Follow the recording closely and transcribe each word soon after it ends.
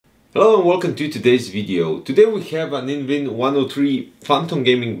Hello and welcome to today's video. Today we have an InWin 103 Phantom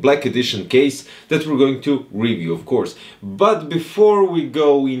Gaming Black Edition case that we're going to review, of course. But before we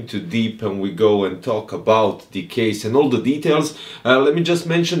go into deep and we go and talk about the case and all the details, let me just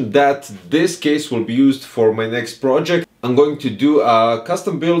mention that this case will be used for my next project. I'm going to do a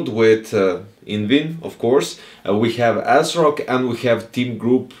custom build with InWin, of course. We have ASRock and we have Team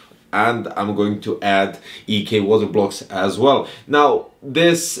Group, and I'm going to add EK water blocks as well. Now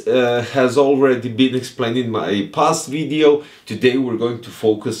this has already been explained in my past video. Today we're going to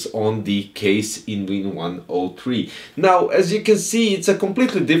focus on the case InWin 103. Now as you can see, it's a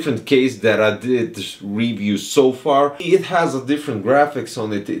completely different case that I did review so far. It has a different graphics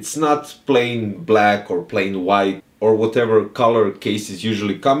on it. It's not plain black or plain white or whatever color cases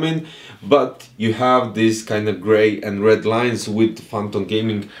usually come in, but you have this kind of gray and red lines with the Phantom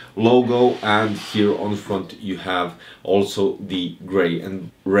Gaming logo, and here on front you have also the gray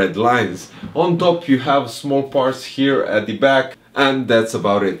and red lines. On top you have small parts here at the back, and that's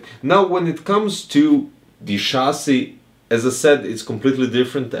about it. Now when it comes to the chassis, as I said, it's completely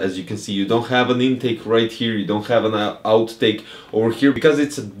different. As you can see, you don't have an intake right here, you don't have an outtake over here, because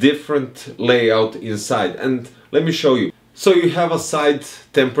it's a different layout inside. And let me show you. So you have a side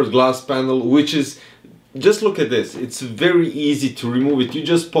tempered glass panel, which is, just look at this, it's very easy to remove it. You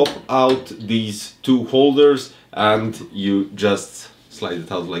just pop out these two holders and you just slide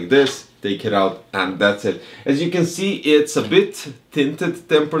it out like this, take it out, and that's it. As you can see, it's a bit tinted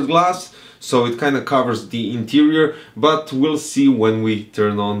tempered glass, so it kind of covers the interior, but we'll see when we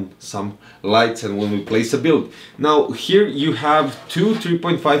turn on some lights and when we place a build. Now here you have two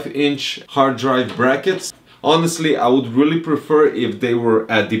 3.5-inch hard drive brackets. Honestly, I would really prefer if they were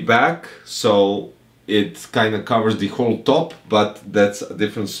at the back, so it kind of covers the whole top, but that's a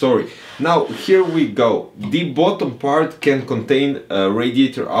different story. Now here we go. The bottom part can contain a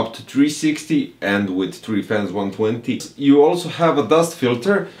radiator up to 360 and with 3 fans 120. You also have a dust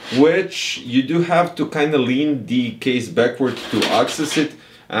filter, which you do have to kind of lean the case backward to access it,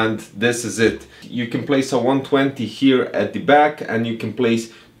 and this is it. You can place a 120 here at the back, and you can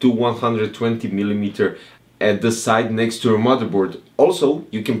place two 120mm at the side next to your motherboard. Also,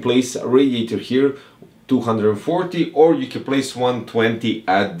 you can place a radiator here, 240, or you can place 120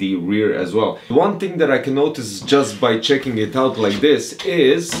 at the rear as well. One thing that I can notice just by checking it out like this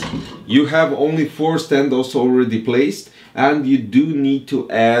is you have only 4 standoffs already placed, and you do need to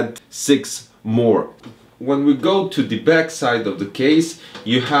add 6 more. When we go to the back side of the case,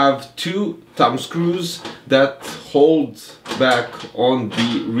 you have 2 thumb screws that hold back on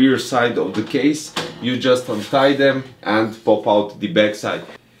the rear side of the case. You just untie them and pop out the back side.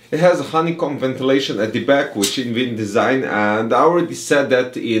 It has a honeycomb ventilation at the back, which InWin design, and I already said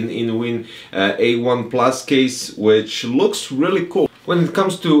that in InWin A1 Plus case, which looks really cool. When it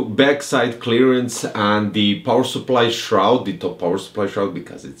comes to backside clearance and the power supply shroud, the top power supply shroud,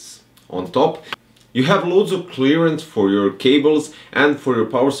 because it's on top, you have loads of clearance for your cables and for your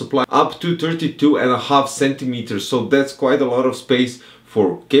power supply, up to 32.5 centimeters, so that's quite a lot of space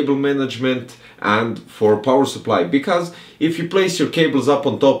for cable management and for power supply, because if you place your cables up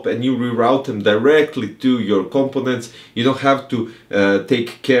on top and you reroute them directly to your components, you don't have to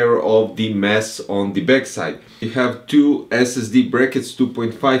take care of the mess on the backside. You have 2 SSD brackets,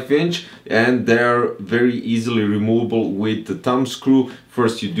 2.5-inch, and they're very easily removable with the thumb screw.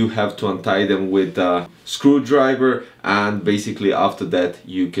 First you do have to untie them with a screwdriver, and basically after that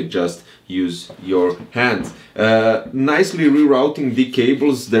you can just use your hands. Nicely rerouting the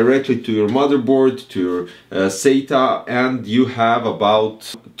cables directly to your motherboard, to your SATA, and you have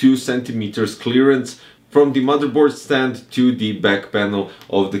about 2 centimeters clearance from the motherboard stand to the back panel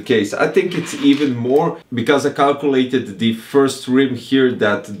of the case. I think it's even more, because I calculated the first rim here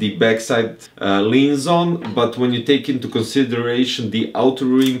that the backside leans on, but when you take into consideration the outer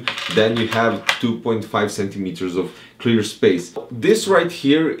rim, then you have 2.5 centimeters of clear space. This right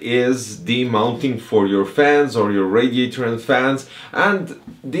here is the mounting for your fans or your radiator and fans, and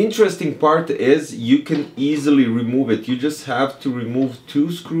the interesting part is you can easily remove it. You just have to remove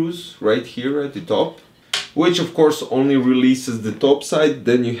 2 screws right here at the top, which of course only releases the top side.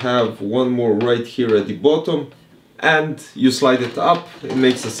 Then you have 1 more right here at the bottom, and you slide it up. It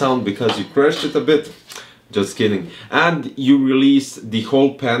makes a sound because you crashed it a bit, just kidding. And you release the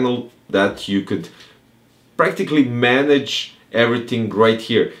whole panel, that you could practically manage everything right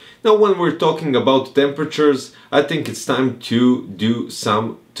here. Now when we're talking about temperatures, I think it's time to do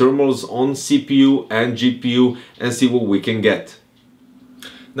some thermals on CPU and GPU and see what we can get.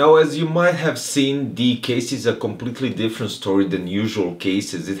 Now, as you might have seen, the case is a completely different story than usual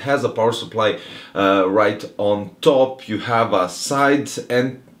cases. It has a power supply right on top. You have a side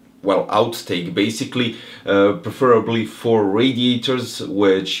and well, outtake basically, preferably for radiators,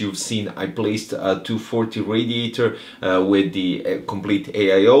 which you've seen I placed a 240 radiator with the complete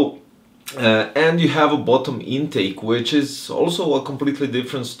AIO. And you have a bottom intake, which is also a completely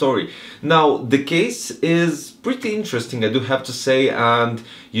different story. Now, the case is pretty interesting, I do have to say, and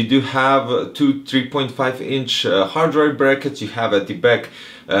you do have two 3.5-inch hard drive brackets. You have at the back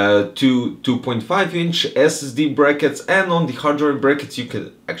two 2.5-inch SSD brackets, and on the hard drive brackets you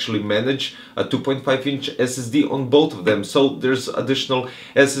can actually manage a 2.5-inch SSD on both of them, so there's additional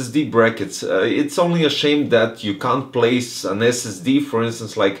SSD brackets. It's only a shame that you can't place an SSD, for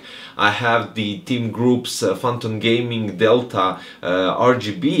instance, like I have the Team Group's Phantom Gaming Delta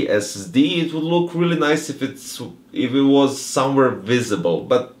RGB SSD. It would look really nice if it was somewhere visible,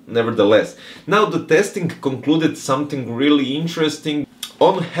 but nevertheless. Now the testing concluded something really interesting.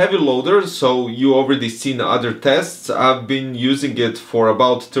 On heavy loader, so you already seen other tests, I've been using it for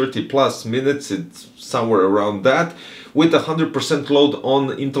about 30 plus minutes, it's somewhere around that. With 100% load on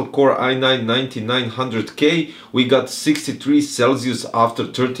Intel Core i9-9900K, we got 63 Celsius after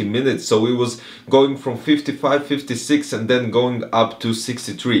 30 minutes, so it was going from 55, 56 and then going up to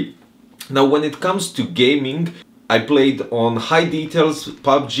 63. Now when it comes to gaming, I played on high details,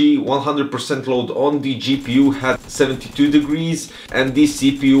 PUBG, 100% load on the GPU had 72 degrees and the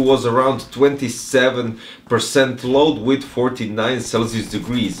CPU was around 27% load with 49 Celsius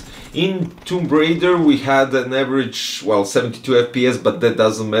degrees. In Tomb Raider we had an average, well, 72 FPS, but that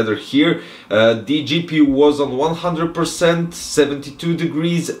doesn't matter here. The GPU was on 100%, 72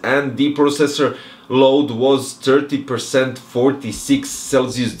 degrees, and the processor load was 30%, 46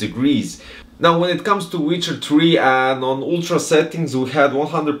 Celsius degrees. Now when it comes to Witcher 3 and on ultra settings, we had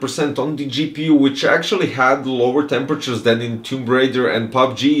 100% on the GPU, which actually had lower temperatures than in Tomb Raider and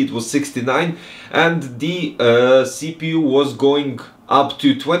PUBG. It was 69, and the CPU was going up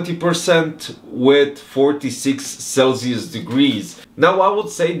to 20% with 46 Celsius degrees. Now I would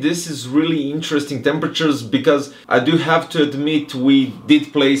say this is really interesting temperatures, because I do have to admit we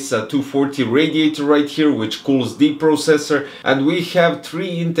did place a 240 radiator right here which cools the processor, and we have 3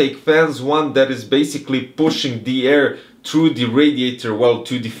 intake fans, one that is basically pushing the air through the radiator, well,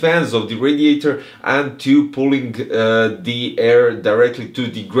 to the fans of the radiator, and 2 pulling the air directly to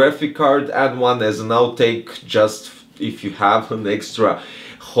the graphic card, and one as an outtake just if you have an extra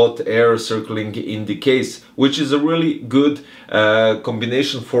hot air circling in the case, which is a really good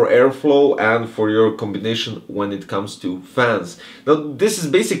combination for airflow and for your combination when it comes to fans. Now this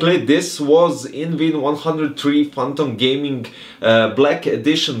was InWin 103 Phantom Gaming Black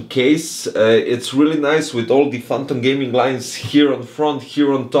Edition case. It's really nice with all the Phantom Gaming lines here on front,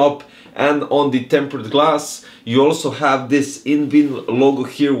 here on top, and on the tempered glass. You also have this InWin logo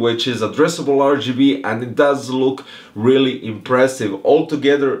here, which is addressable RGB, and it does look really impressive.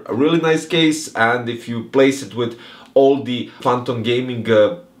 Altogether a really nice case, and if you place it with all the Phantom Gaming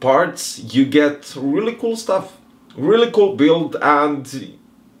parts, you get really cool stuff, really cool build. And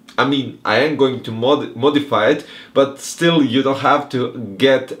I mean, I am going to modify it, but still you don't have to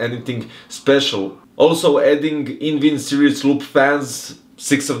get anything special. Also adding InWin Sirius Loop fans,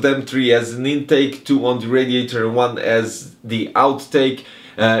 6 of them, 3 as an intake, 2 on the radiator and 1 as the outtake.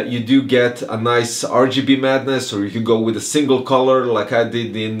 You do get a nice RGB madness, or you can go with a single color like I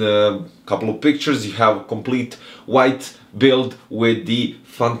did in a couple of pictures. You have a complete white build with the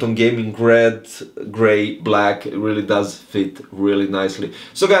Phantom Gaming red, gray, black. It really does fit really nicely.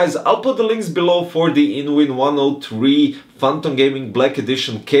 So guys, I'll put the links below for the InWin 103 Phantom Gaming Black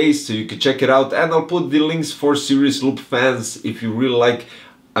Edition case, so you can check it out, and I'll put the links for Sirius Loop fans if you really like.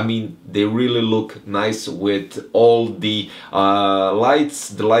 I mean, they really look nice with all the lights.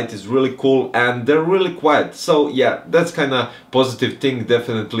 The light is really cool and they're really quiet. So yeah, that's kind of positive thing,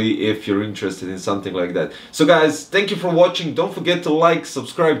 definitely, if you're interested in something like that. So guys, thank you for watching. Don't forget to like,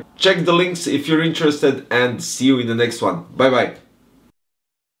 subscribe, check the links if you're interested, and see you in the next one. Bye bye.